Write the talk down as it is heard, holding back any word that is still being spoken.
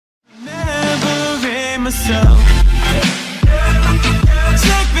myself.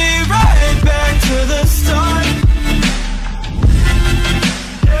 Take me right back to the start.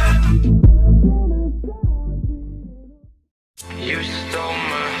 You stole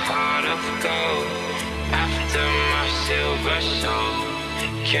my heart of gold after my silver soul.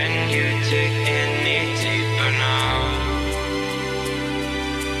 Can you dig any deeper now?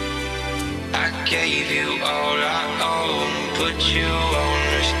 I gave you all I own, put you on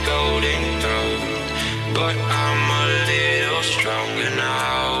this golden throne, but I'm a little stronger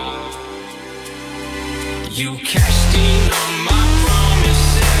now. You cashed in on my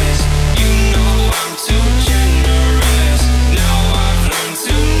promises. You know I'm too generous. Now I've learned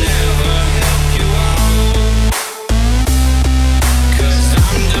to never help you out, 'cause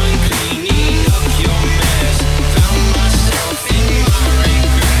I'm done cleaning up your mess. Found myself in my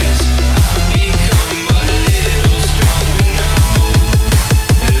regrets. I've become a little stronger now,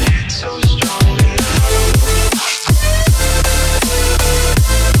 a little stronger now.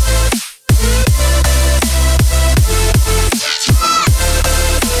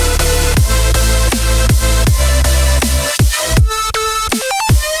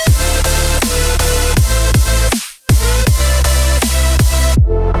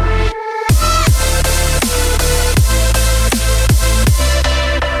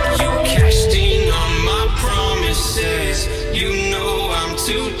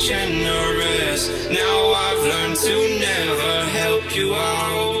 Generous. Now I've learned to never help you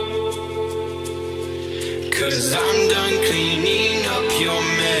out, 'cause I'm done cleaning up your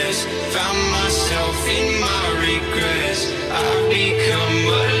mess. Found myself in my regrets. I've become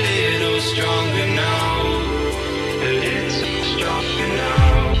a little stronger now, a little stronger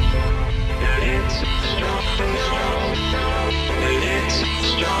now, a little stronger now, a little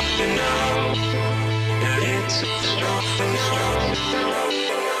stronger now, a little stronger now.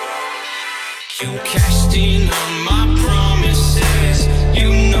 You cashed in on my promises. You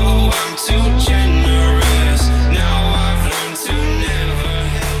know I'm too generous. Now I've learned to never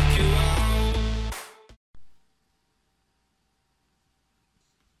help you out.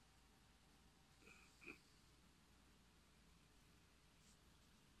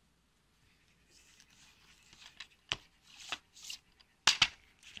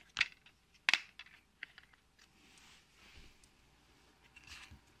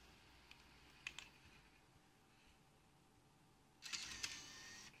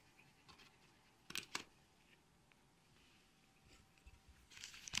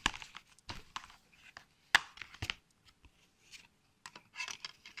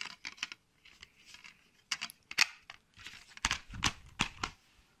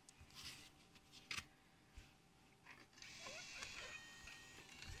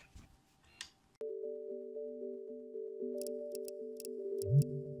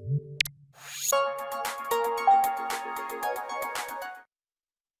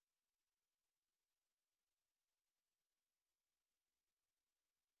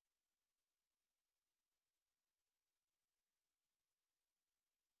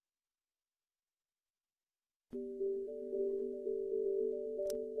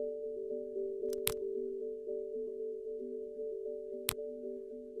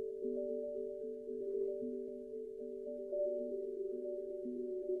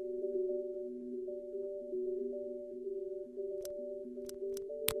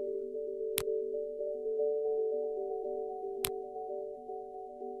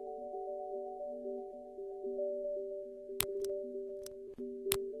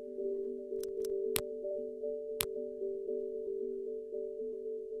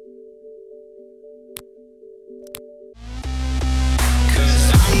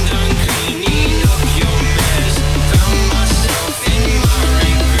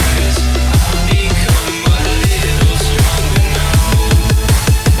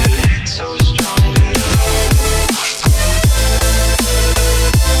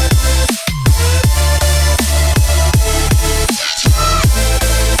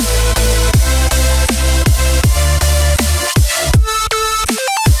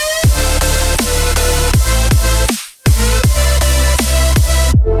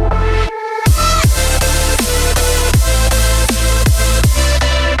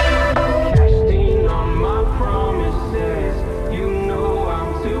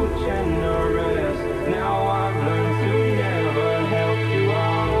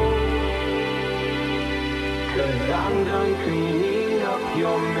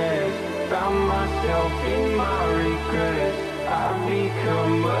 found myself in my regrets. I've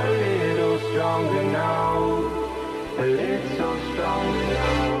become a little stronger now, a little stronger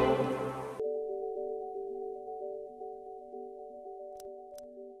now.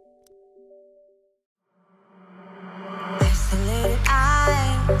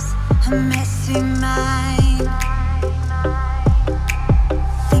 a messy mind.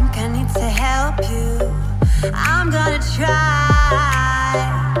 Think I need to help you. I'm gonna try.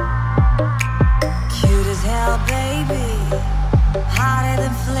 Cute as hell, baby, hotter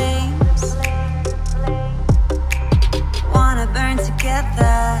than flames. Wanna burn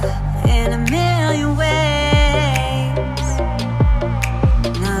together in a million ways.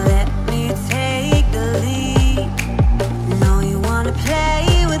 Now let me take the lead. Know you wanna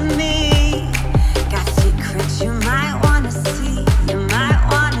play with me. Got secrets you might wanna see. You might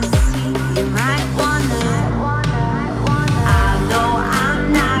wanna see. You might wanna. I know I'm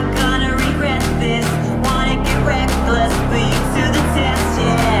not gonna regret this. Wanna get reckless, put you to the test.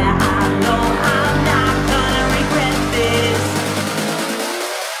 Yeah, I know I'm not gonna regret this.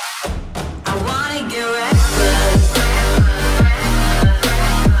 I wanna get reckless.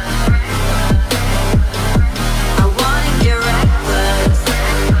 I wanna get reckless.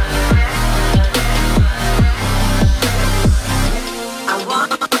 I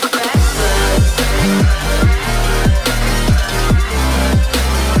wanna get reckless.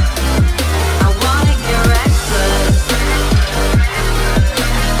 I wanna get reckless.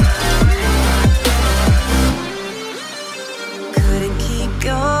 Couldn't keep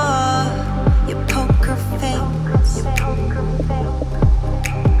your poker face.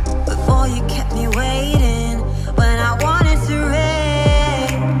 Before you kept me waiting when I wanted to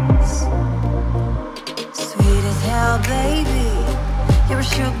race. Sweet as hell, baby, you're a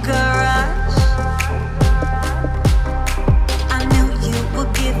sugar rush. I knew you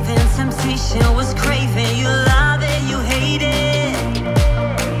were giving, temptation was craving. You love it, you hate it.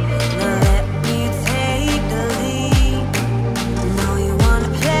 Now let me take the lead. Know you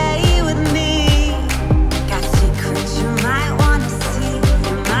wanna play with me. Got secrets you might wanna see.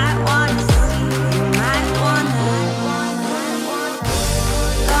 You might wanna see. You might wanna.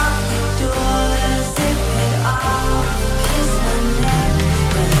 Lock the door, zip it off, kiss my neck,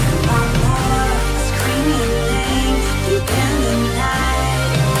 but you want more. Scream your name deep in the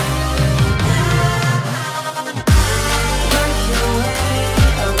night.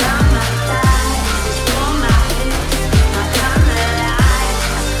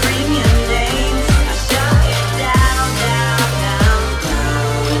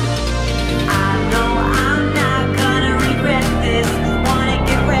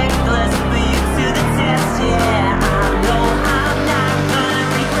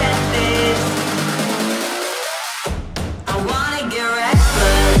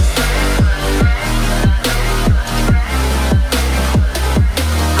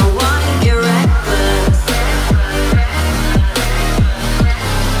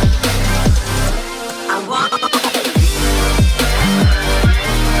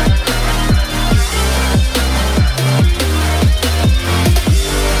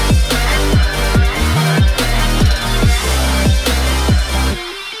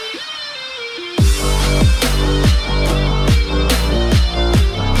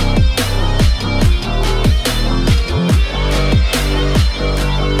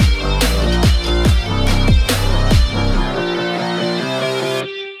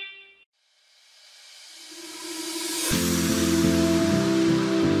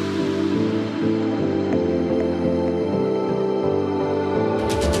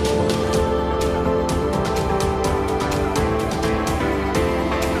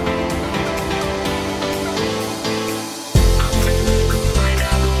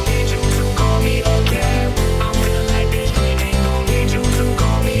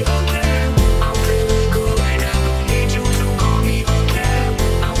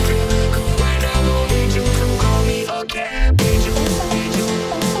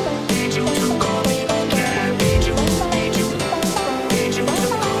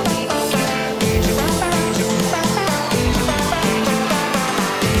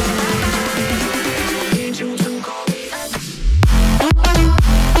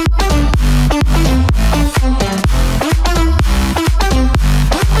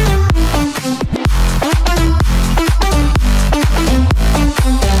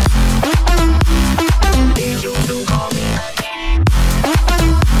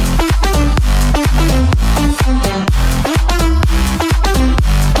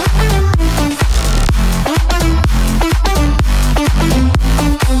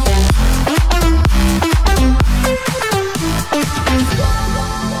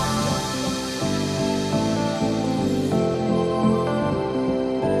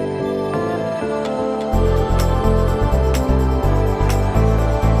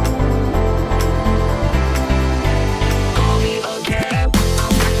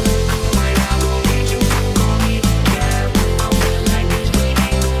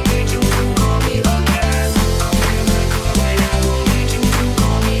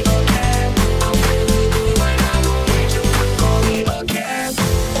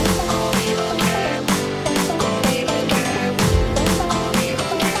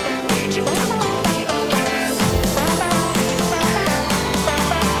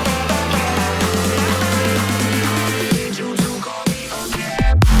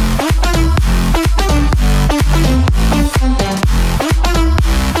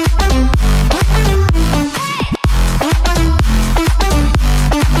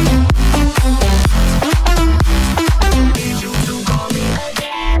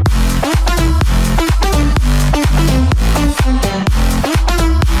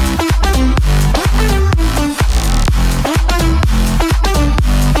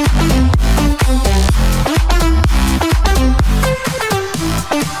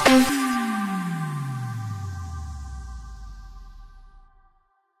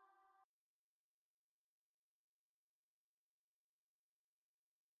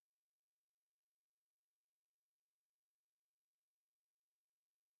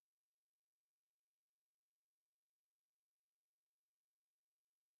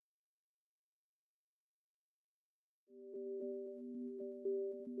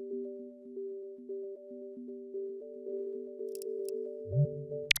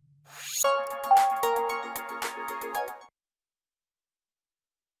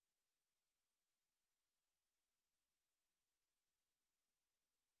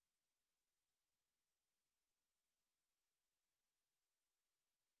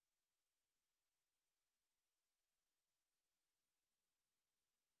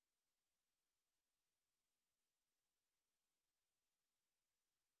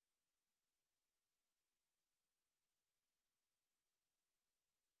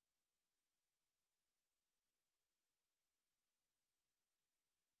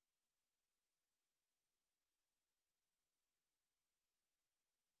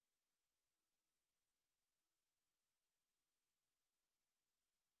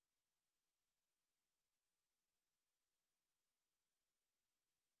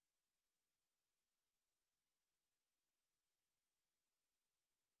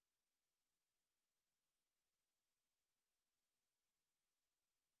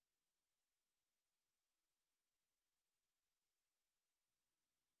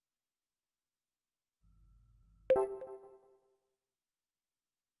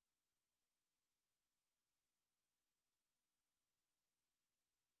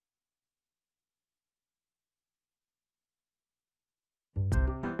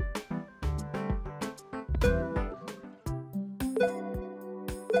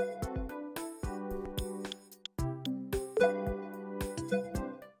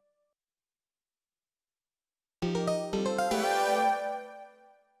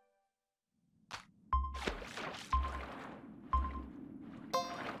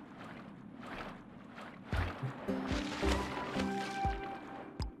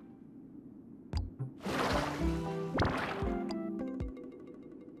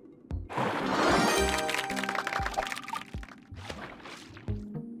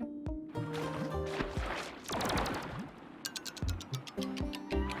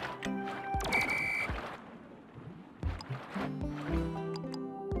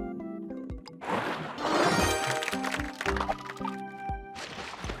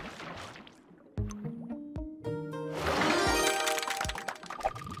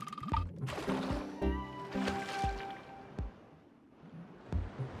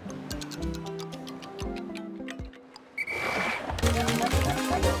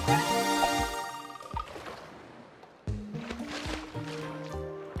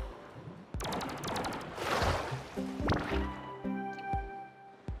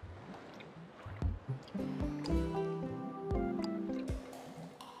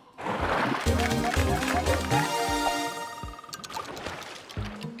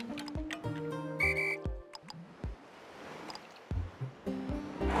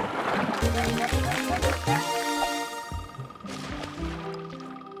 Wiixplorer.